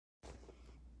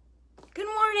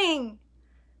morning.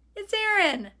 It's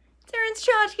Erin. It's Erin's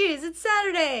Tchotchkes. It's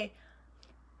Saturday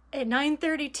at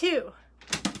 9:32.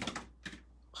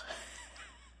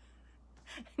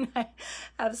 And I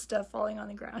have stuff falling on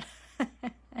the ground.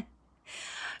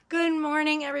 Good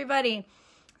morning, everybody.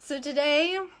 So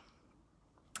today,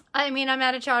 I'm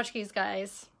at a Tchotchkes,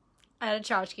 guys. At a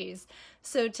Tchotchkes.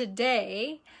 So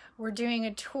today, we're doing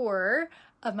a tour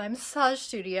of my massage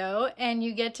studio, and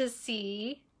you get to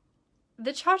see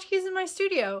the Tchotchkes in my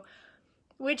studio.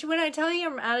 Which, when I tell you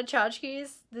I'm at a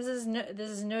Tchotchkes, this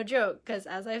is no joke, because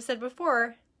as I've said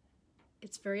before,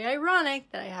 it's very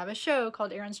ironic that I have a show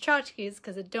called Erin's Tchotchkes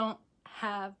because I don't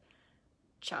have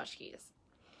tchotchkes.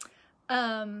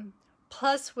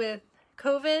 Plus, with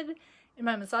COVID in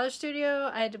my massage studio,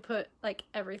 I had to put like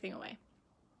everything away.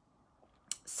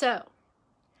 So,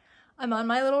 I'm on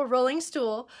my little rolling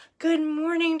stool. Good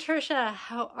morning, Trisha.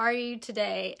 How are you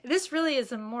today? This really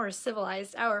is a more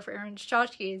civilized hour for Erin's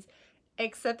Tchotchkes,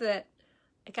 except that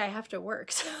like I have to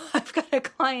work. So I've got a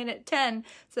client at 10.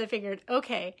 So I figured,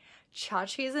 okay,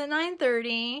 Tchotchkes at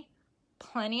 9:30,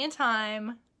 plenty of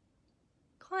time,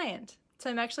 client. So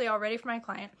I'm actually all ready for my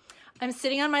client. I'm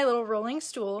sitting on my little rolling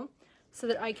stool so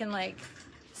that I can like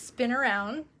spin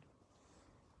around.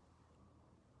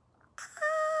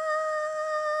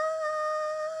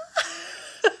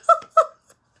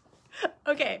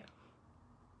 Okay,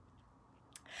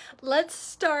 let's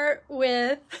start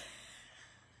with,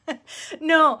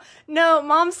 no,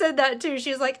 mom said that too. She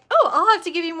was like, oh, I'll have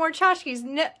to give you more tchotchkes.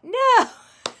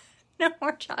 No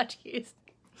more tchotchkes.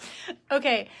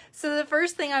 Okay, so the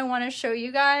first thing I want to show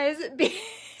you guys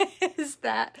is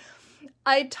that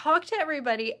I talked to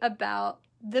everybody about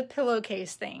the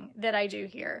pillowcase thing that I do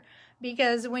here,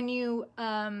 because when you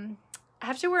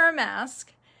have to wear a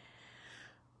mask,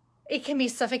 it can be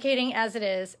suffocating as it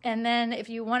is. And then if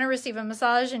you want to receive a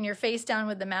massage and you're face down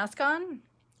with the mask on,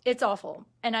 it's awful.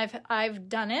 And I've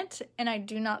done it and I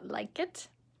do not like it.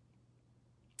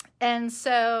 And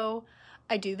so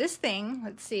I do this thing.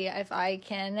 Let's see if I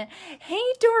can.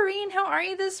 Hey, Doreen, how are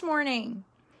you this morning?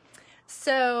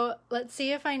 So let's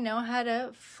see if I know how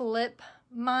to flip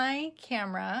my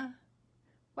camera.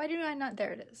 Why do I not?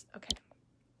 There it is. Okay.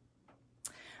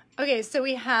 Okay, so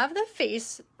we have the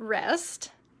face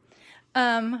rest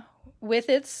with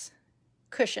its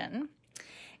cushion.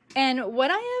 And what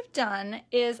I have done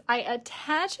is I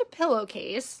attach a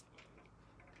pillowcase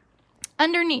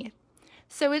underneath,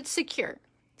 so it's secure.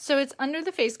 So it's under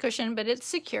the face cushion, but it's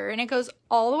secure, and it goes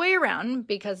all the way around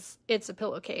because it's a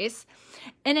pillowcase,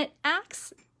 and it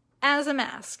acts as a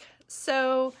mask.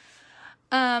 So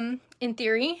in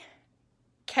theory,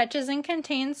 catches and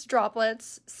contains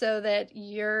droplets so that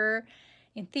you're,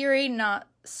 in theory, not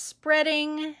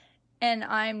spreading and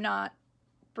I'm not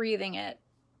breathing it.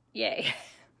 Yay.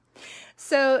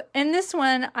 So in this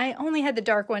one, I only had the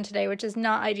dark one today, which is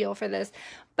not ideal for this,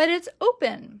 but it's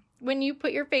open when you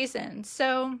put your face in.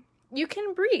 So you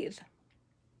can breathe,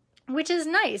 which is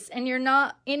nice. And you're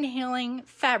not inhaling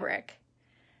fabric,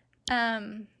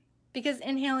 because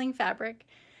inhaling fabric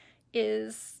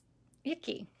is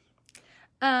yucky.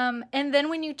 And then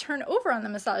when you turn over on the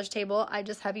massage table, I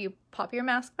just have you pop your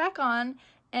mask back on.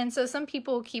 And so some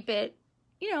people keep it,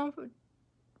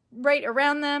 right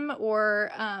around them,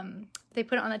 or they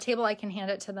put it on the table. I can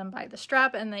hand it to them by the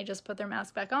strap, and they just put their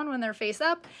mask back on when they're face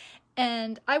up.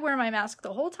 And I wear my mask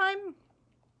the whole time.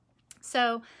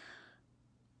 So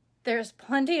there's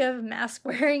plenty of mask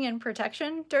wearing and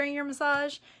protection during your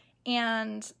massage,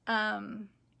 and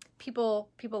people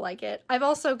like it. I've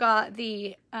also got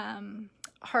the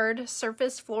hard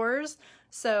surface floors,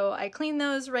 so I clean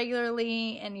those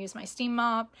regularly and use my steam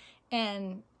mop,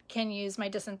 and can use my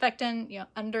disinfectant,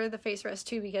 under the face rest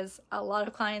too, because a lot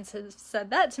of clients have said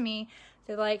that to me.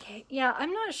 They're like, hey, yeah,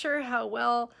 I'm not sure how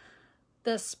well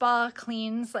the spa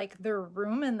cleans like their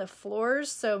room and the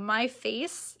floors. So my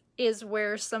face is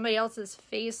where somebody else's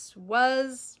face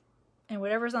was, and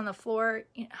whatever's on the floor,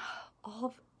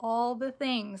 all the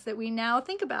things that we now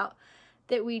think about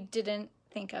that we didn't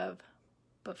think of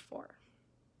before.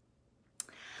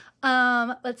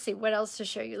 Let's see what else to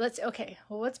show you. Okay,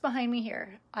 well, what's behind me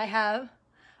here? I have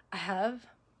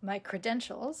my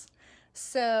credentials.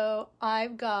 So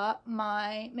I've got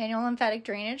my manual lymphatic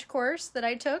drainage course that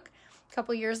I took a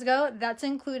couple years ago. That's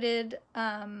included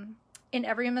in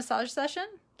every massage session,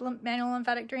 manual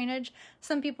lymphatic drainage.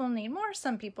 Some people need more,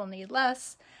 some people need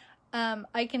less.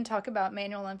 I can talk about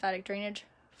manual lymphatic drainage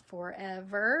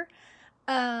forever.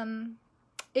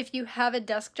 If you have a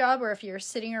desk job, or if you're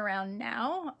sitting around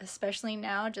now, especially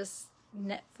now, just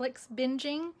Netflix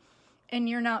binging, and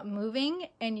you're not moving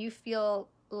and you feel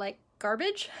like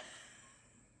garbage,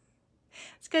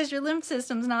 it's because your lymph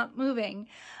system's not moving.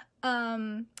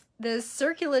 The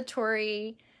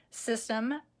circulatory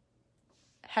system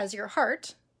has your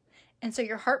heart, and so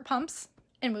your heart pumps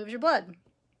and moves your blood.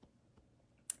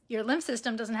 Your lymph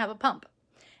system doesn't have a pump,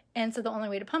 and so the only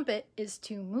way to pump it is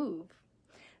to move.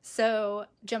 So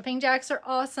jumping jacks are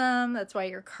awesome. That's why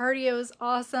your cardio is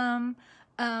awesome.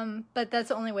 But that's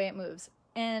the only way it moves.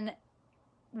 And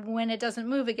when it doesn't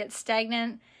move, it gets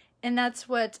stagnant. And that's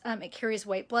what, it carries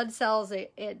white blood cells.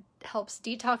 It helps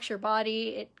detox your body.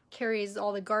 It carries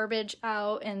all the garbage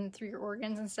out and through your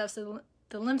organs and stuff. So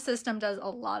the lymph system does a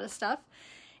lot of stuff.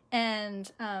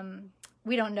 And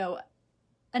we don't know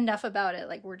enough about it.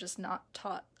 Like, we're just not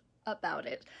taught about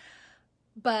it.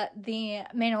 But the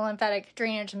manual lymphatic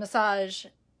drainage massage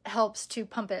helps to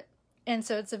pump it. And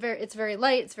so it's very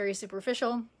light, it's very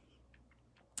superficial.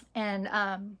 And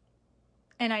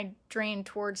I drain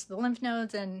towards the lymph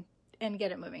nodes and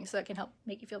get it moving, so that can help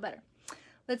make you feel better.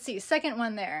 Let's see, second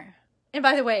one there. And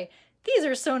by the way, these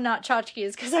are so not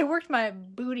tchotchkes because I worked my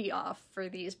booty off for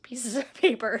these pieces of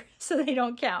paper, so they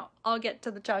don't count. I'll get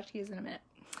to the tchotchkes in a minute.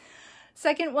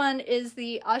 Second one is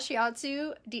the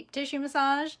Ashiatsu deep tissue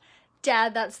massage.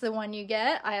 Dad, that's the one you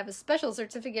get. I have a special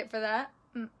certificate for that.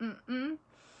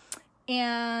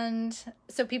 And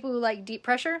so people who like deep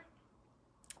pressure,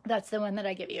 that's the one that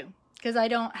I give you. Because I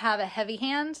don't have a heavy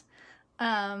hand, but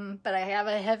I have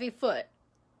a heavy foot.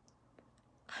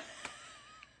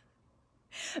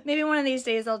 Maybe one of these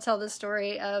days I'll tell the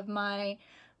story of my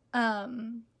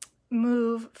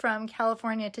move from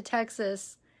California to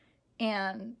Texas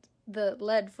and the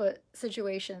lead foot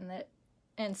situation that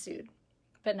ensued.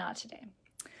 But not today.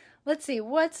 Let's see,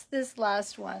 what's this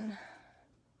last one?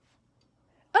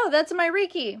 Oh, that's my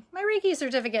Reiki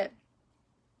certificate.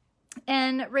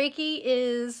 And Reiki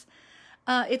is,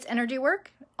 it's energy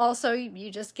work. Also, you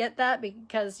just get that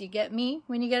because you get me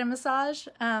when you get a massage.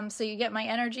 So you get my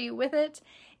energy with it.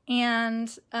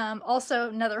 And also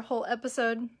another whole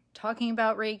episode talking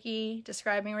about Reiki,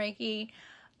 describing Reiki.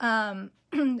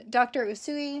 Dr.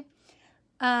 Usui,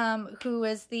 who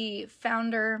is the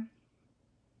founder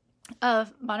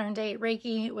of modern day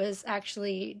Reiki, was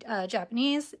actually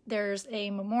Japanese. There's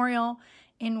a memorial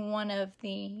in one of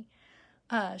the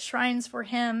shrines for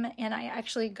him, and I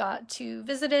actually got to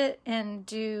visit it and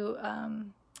do,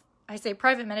 I say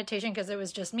private meditation because it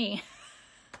was just me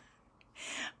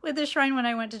with the shrine when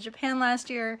I went to Japan last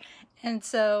year, and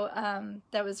so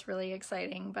that was really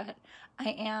exciting. But I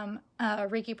am a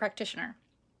Reiki practitioner.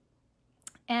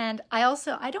 And I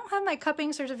don't have my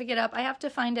cupping certificate up. I have to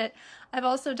find it. I've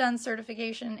also done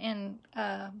certification in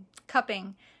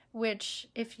cupping, which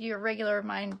if you're a regular of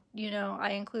mine, you know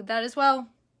I include that as well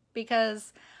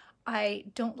because I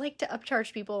don't like to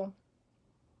upcharge people.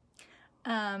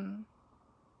 So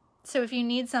if you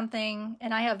need something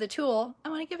and I have the tool, I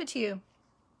want to give it to you.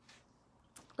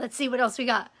 Let's see what else we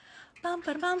got. Bum,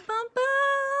 ba, bum, bum,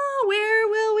 bum. Where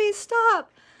will we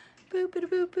stop? Boo, boo,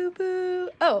 boo, boo, boo.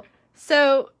 Oh.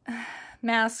 So,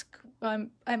 mask,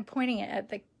 I'm pointing it at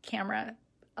the camera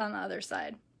on the other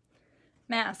side.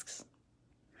 Masks.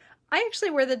 I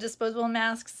actually wear the disposable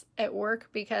masks at work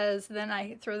because then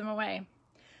I throw them away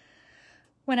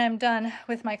when I'm done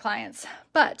with my clients.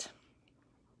 But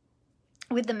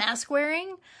with the mask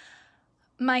wearing,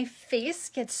 my face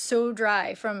gets so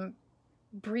dry from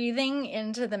breathing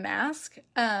into the mask.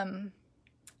 And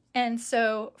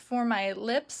so for my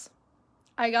lips,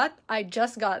 I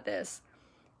just got this.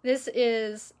 This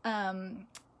is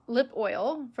lip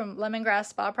oil from Lemongrass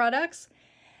Spa Products.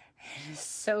 It is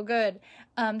so good.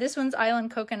 This one's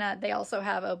Island Coconut. They also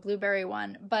have a blueberry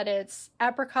one, but it's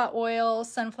apricot oil,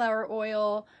 sunflower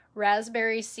oil,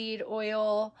 raspberry seed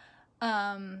oil,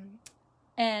 and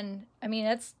I mean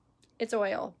it's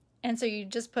oil. And so you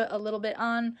just put a little bit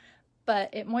on,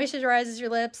 but it moisturizes your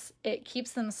lips, it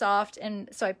keeps them soft, and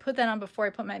so I put that on before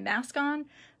I put my mask on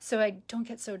so I don't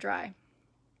get so dry.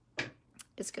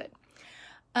 It's good.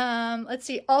 Let's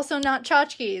see, also not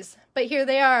tchotchkes, but here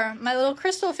they are, my little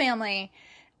crystal family.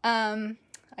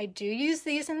 I do use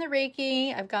these in the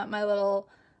Reiki. I've got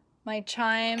my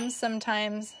chimes.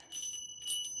 Sometimes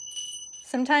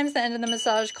the end of the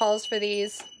massage calls for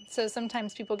these, so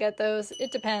sometimes people get those.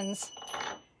 It depends.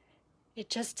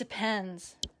 It just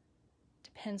depends.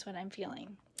 Depends what I'm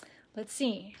feeling. Let's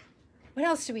see. What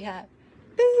else do we have?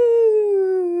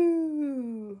 Boo!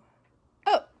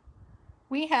 Oh,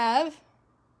 we have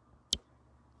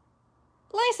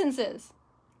licenses.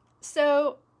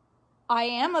 So I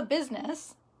am a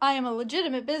business. I am a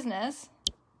legitimate business.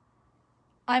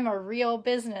 I'm a real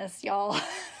business, y'all.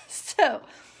 So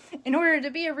in order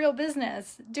to be a real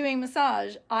business doing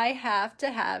massage, I have to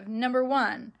have, number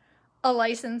one, a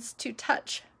license to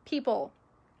touch people.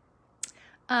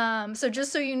 So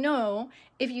just so you know,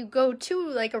 if you go to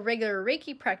like a regular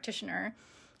Reiki practitioner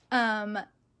that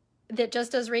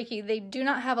just does Reiki, they do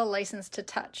not have a license to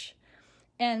touch.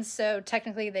 And so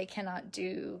technically they cannot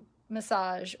do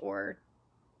massage or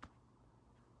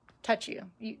touch you.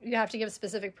 You have to give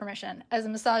specific permission. As a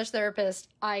massage therapist,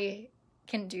 I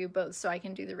can do both. So I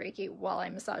can do the Reiki while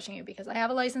I'm massaging you because I have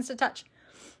a license to touch.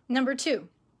 Number 2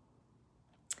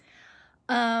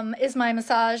 is my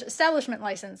massage establishment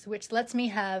license, which lets me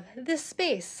have this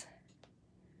space.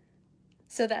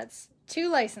 So that's 2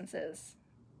 licenses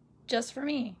just for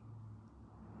me.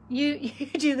 You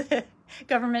do the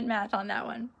government math on that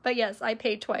one. But yes, I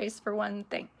pay twice for one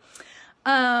thing.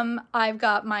 I've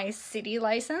got my city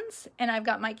license and I've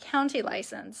got my county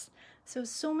license.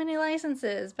 So many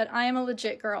licenses, but I am a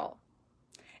legit girl.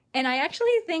 And I actually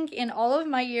think in all of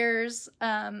my years,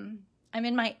 I'm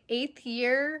in my 8th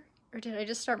year, or did I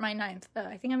just start my 9th?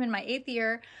 I think I'm in my 8th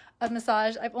year of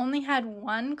massage. I've only had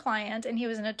one client, and he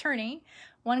was an attorney.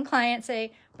 One client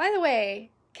say, by the way,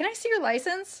 can I see your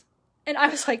license? And I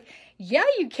was like, yeah,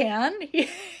 you can. Here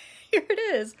it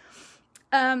is.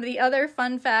 The other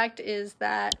fun fact is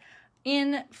that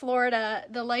in Florida,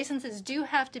 the licenses do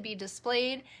have to be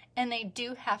displayed and they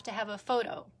do have to have a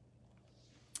photo.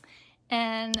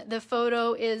 And the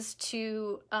photo is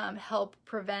to help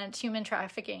prevent human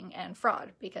trafficking and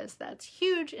fraud because that's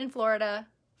huge in Florida.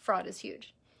 Fraud is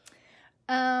huge.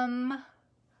 Where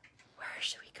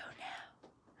should we go now?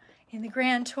 In the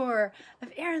grand tour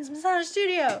of Erin's massage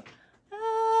studio.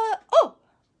 Oh!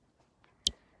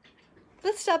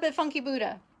 Let's stop at Funky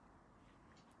Buddha.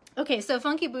 Okay, so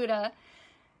Funky Buddha,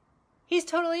 he's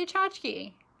totally a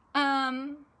tchotchke.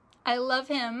 I love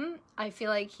him. I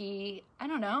feel like he, I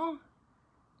don't know,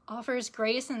 offers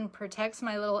grace and protects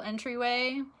my little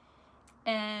entryway.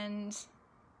 And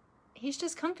he's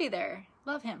just comfy there.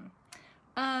 Love him.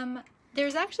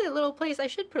 There's actually a little place, I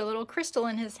should put a little crystal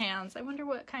in his hands. I wonder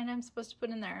what kind I'm supposed to put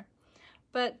in there.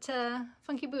 But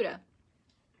Funky Buddha.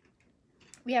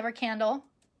 We have our candle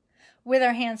with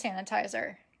our hand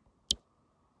sanitizer.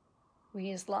 We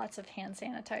use lots of hand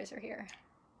sanitizer here.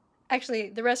 Actually,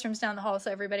 the restroom's down the hall, so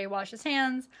everybody washes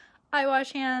hands. I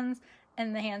wash hands,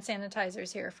 and the hand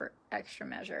sanitizer's here for extra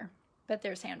measure. But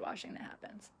there's hand washing that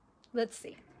happens. Let's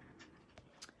see.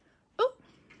 Oh!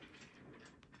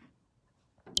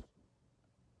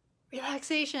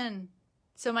 Relaxation.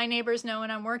 So my neighbors know when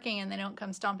I'm working and they don't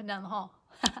come stomping down the hall.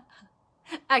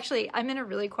 Actually, I'm in a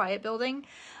really quiet building.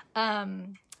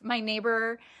 My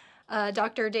neighbor,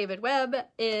 Dr. David Webb,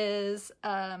 is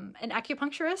an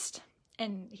acupuncturist,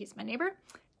 and he's my neighbor.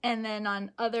 And then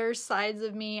on other sides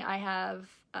of me, I have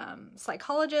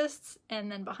psychologists, and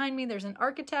then behind me, there's an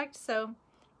architect. So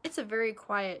it's a very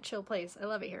quiet, chill place. I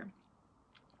love it here.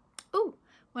 Ooh,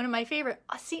 one of my favorite.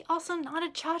 See, also not a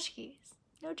tchotchkes.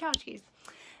 No tchotchkes.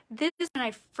 This is when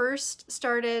I first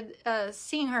started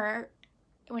seeing her.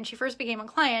 When she first became a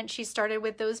client, she started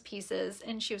with those pieces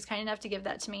and she was kind enough to give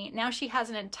that to me. Now she has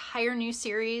an entire new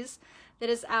series that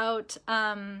is out.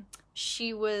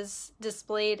 She was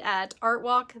displayed at Art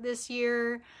Walk this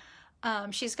year.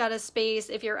 She's got a space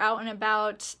if you're out and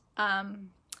about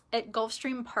at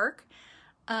Gulfstream Park.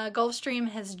 Gulfstream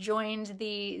has joined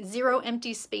the Zero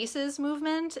Empty Spaces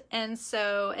movement, and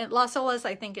so Las Olas,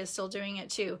 I think, is still doing it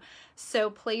too. So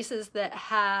places that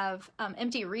have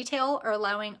empty retail are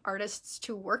allowing artists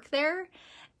to work there,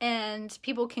 and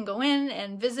people can go in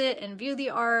and visit and view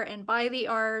the art and buy the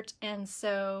art, and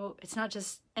so it's not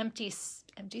just empty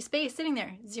space sitting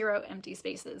there. Zero empty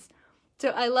spaces. So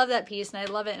I love that piece, and I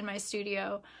love it in my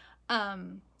studio.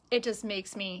 It just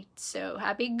makes me so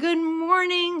happy. Good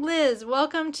morning, Liz.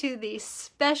 Welcome to the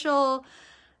special,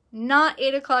 not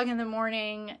 8 o'clock in the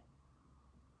morning,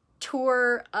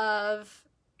 tour of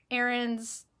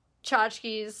Erin's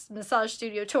Tchotchkes massage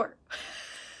studio tour.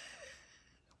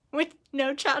 With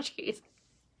no tchotchkes.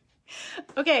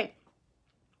 Okay,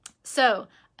 so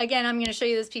again, I'm going to show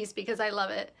you this piece because I love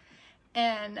it.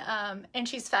 And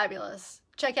she's fabulous.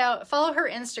 Check out, follow her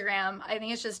Instagram. I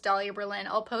think it's just Dahlia Berlin.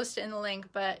 I'll post it in the link,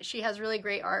 but she has really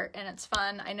great art and it's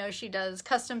fun. I know she does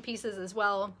custom pieces as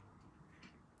well.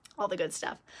 All the good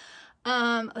stuff.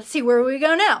 Let's see, where we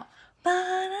go now.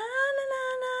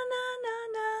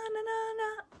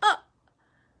 Oh,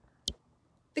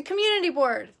 the community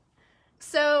board.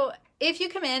 So if you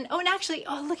come in, oh, and actually,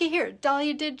 oh, look at here.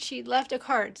 Dahlia she left a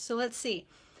card. So let's see.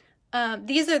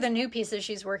 These are the new pieces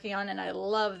she's working on, and I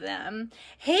love them.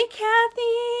 Hey,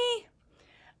 Kathy!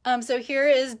 So here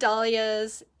is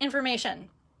Dahlia's information.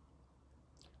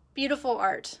 Beautiful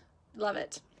art. Love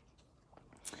it.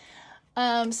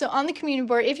 So on the community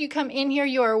board, if you come in here,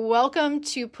 you are welcome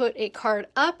to put a card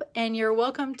up, and you're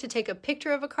welcome to take a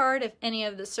picture of a card if any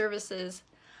of the services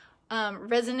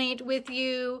resonate with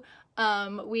you.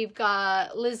 We've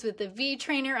got Liz with the V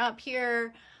trainer up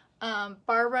here.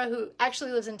 Barbara, who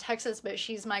actually lives in Texas, but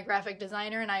she's my graphic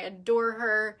designer and I adore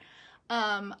her.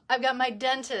 I've got my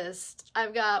dentist.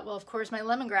 I've got, well, of course, my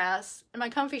lemongrass and my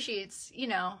comfy sheets. You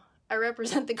know, I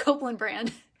represent the Copeland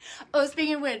brand. Oh,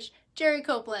 speaking of which, Jerry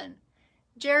Copeland.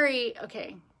 Jerry,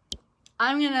 okay.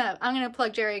 I'm gonna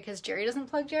plug Jerry because Jerry doesn't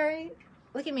plug Jerry.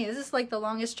 Look at me. This is like the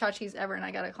longest tchotchkes ever, and I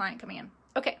got a client coming in.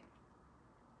 Okay.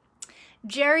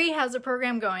 Jerry has a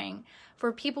program going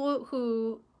for people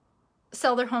who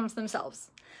sell their homes themselves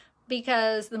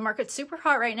because the market's super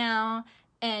hot right now,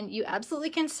 and you absolutely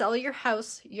can sell your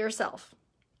house yourself.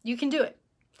 You can do it.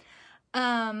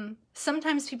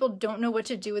 Sometimes people don't know what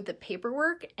to do with the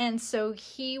paperwork, and so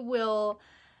he will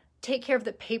take care of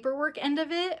the paperwork end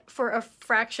of it for a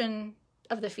fraction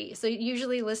of the fee. So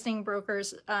usually listing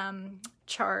brokers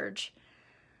charge,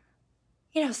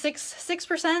 you know,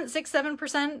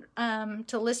 6-7%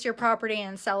 to list your property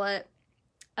and sell it.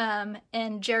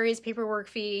 And Jerry's paperwork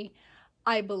fee,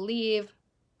 I believe,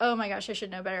 oh my gosh, I should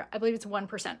know better. I believe it's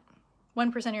 1%.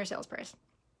 1% of your sales price.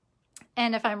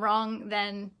 And if I'm wrong,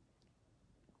 then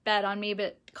bad on me,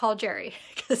 but call Jerry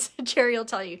because Jerry will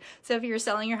tell you. So if you're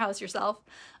selling your house yourself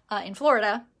in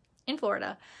Florida,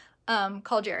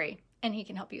 call Jerry and he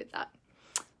can help you with that.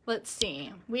 Let's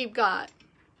see. We've got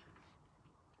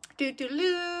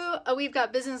we've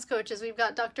got business coaches. We've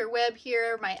got Dr. Webb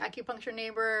here, my acupuncture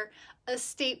neighbor,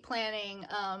 estate planning.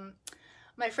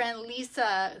 My friend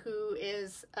Lisa, who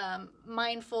is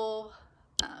mindful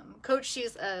coach.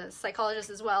 She's a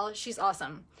psychologist as well. She's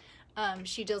awesome.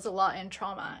 She deals a lot in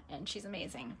trauma and she's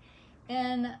amazing.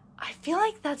 And I feel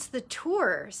like that's the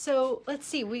tour. So let's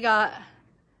see,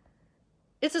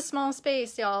 it's a small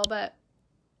space, y'all, but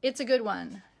it's a good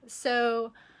one.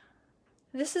 So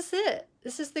this is it.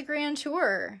 This is the grand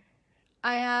tour.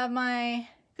 I have my,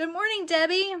 good morning,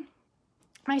 Debbie.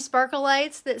 My sparkle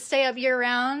lights that stay up year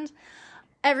round.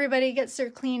 Everybody gets their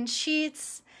clean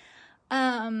sheets.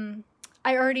 I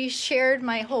already shared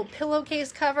my whole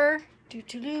pillowcase cover.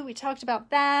 We talked about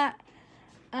that.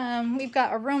 We've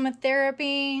got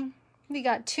aromatherapy. We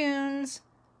got tunes.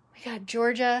 We got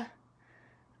Georgia.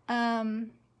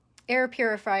 Air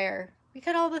purifier. We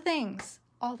got all the things.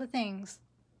 All the things.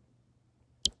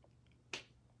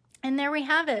 And there we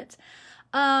have it.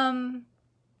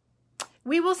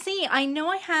 We will see. I know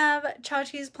I have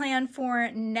tchotchkes planned for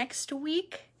next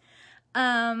week.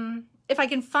 If I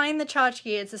can find the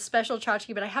tchotchke, it's a special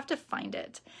tchotchke, but I have to find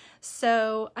it.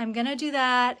 So I'm gonna do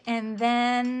that, and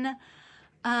then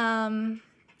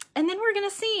we're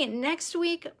gonna see. Next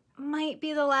week might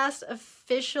be the last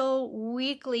official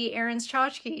weekly Erin's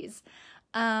Tchotchkes,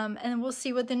 and we'll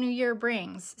see what the new year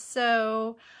brings.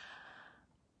 So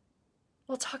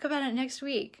we'll talk about it next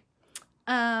week.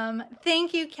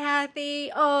 Thank you,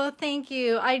 Kathy. Oh, thank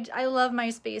you. I love my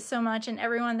space so much, and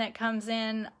everyone that comes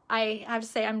in, I have to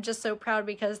say I'm just so proud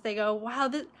because they go, wow,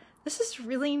 this is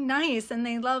really nice, and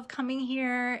they love coming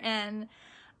here, and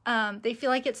they feel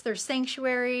like it's their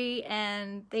sanctuary,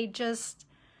 and they just,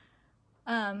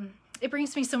 it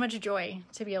brings me so much joy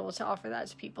to be able to offer that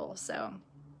to people. So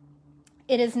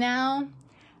it is now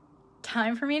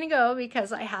time for me to go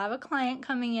because I have a client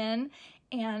coming in,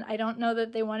 and I don't know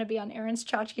that they want to be on Erin's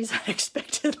Tchotchkes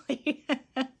unexpectedly.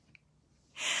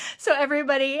 So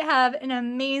everybody have an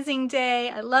amazing day.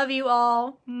 I love you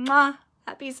all. Mwah.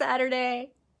 Happy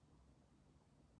Saturday.